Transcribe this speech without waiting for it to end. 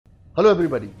Hello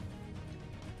everybody.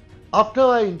 After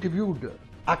I interviewed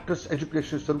actress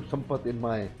educator Swaroop Sampat in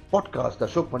my podcast, the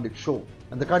Ashoke Pandit Show,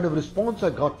 and the kind of response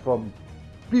I got from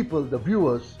people, the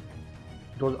viewers,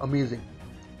 it was amazing.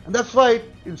 And that's why it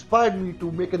inspired me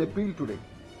to make an appeal today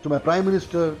to my Prime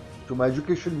Minister, to my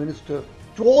Education Minister,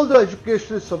 to all the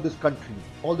educationists of this country,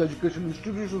 all the education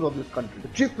institutions of this country, the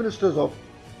Chief Ministers of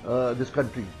this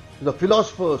country, to the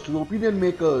philosophers, to the opinion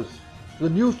makers, to the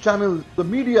news channels, the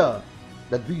media,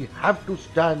 that we have to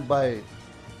stand by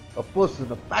a person,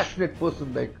 a passionate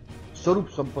person like Swaroop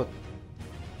Sampat,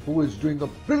 who is doing a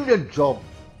brilliant job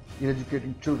in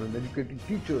educating children, educating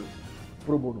teachers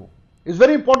pro bono. It's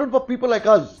very important for people like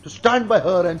us to stand by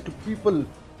her and to people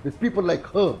with people like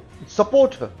her,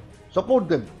 support her, support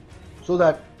them so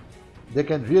that they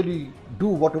can really do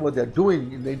whatever they're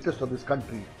doing in the interest of this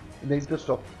country, in the interest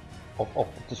of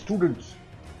the students,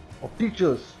 of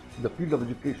teachers in the field of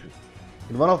education.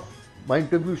 In one of my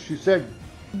interviews, she said,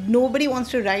 nobody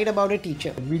wants to write about a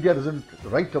teacher. The media doesn't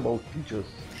write about teachers.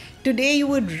 Today you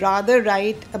would rather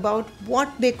write about what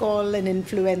they call an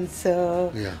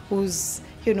influencer, who's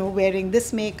wearing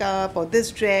this makeup or this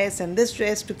dress, and this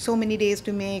dress took so many days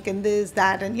to make, and this,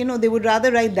 that, and they would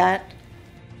rather write that.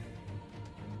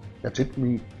 That hit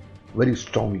me very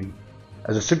strongly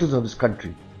as a citizen of this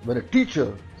country. When a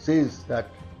teacher says that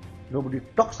nobody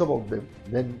talks about them,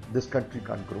 then this country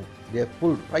can't grow. They have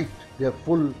full right, they have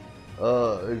full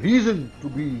reason to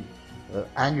be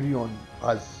angry on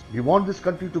us. We want this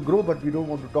country to grow, but we don't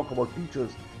want to talk about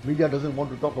teachers. Media doesn't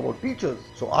want to talk about teachers.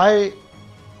 So I,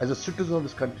 as a citizen of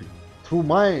this country, through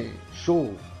my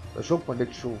show, the Ashoke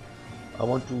Pandit Show, I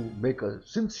want to make a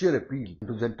sincere appeal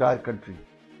to the entire country.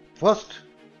 First,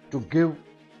 to give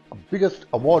a biggest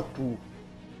award to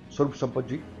Swaroop Sampat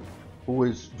ji, who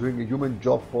is doing a human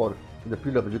job in the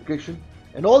field of education,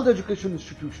 and all the education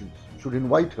institutions should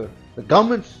invite her. The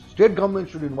governments, state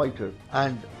governments should invite her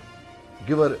and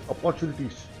give her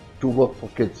opportunities to work for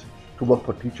kids, to work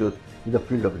for teachers in the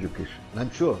field of education. And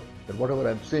I'm sure that whatever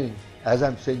I'm saying, as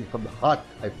I'm saying from the heart,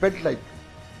 I felt like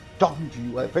talking to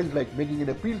you, I felt like making an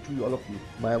appeal to you, all of you.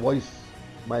 My voice,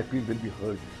 my appeal will be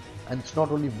heard. And it's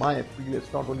not only my appeal,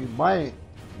 it's not only my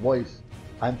voice.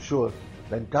 I'm sure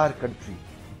the entire country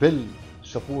will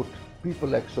support people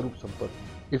like Swaroop Sampat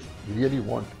if we really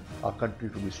want our country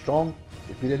to be strong,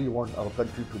 if we really want our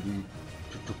country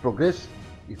to progress,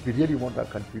 if we really want our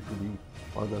country to be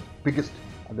one of the biggest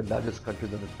and the largest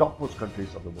countries and the topmost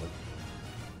countries of the world.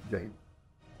 Jai Hind.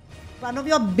 One of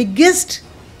your biggest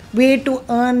way to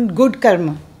earn good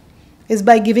karma is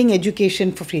by giving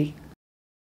education for free.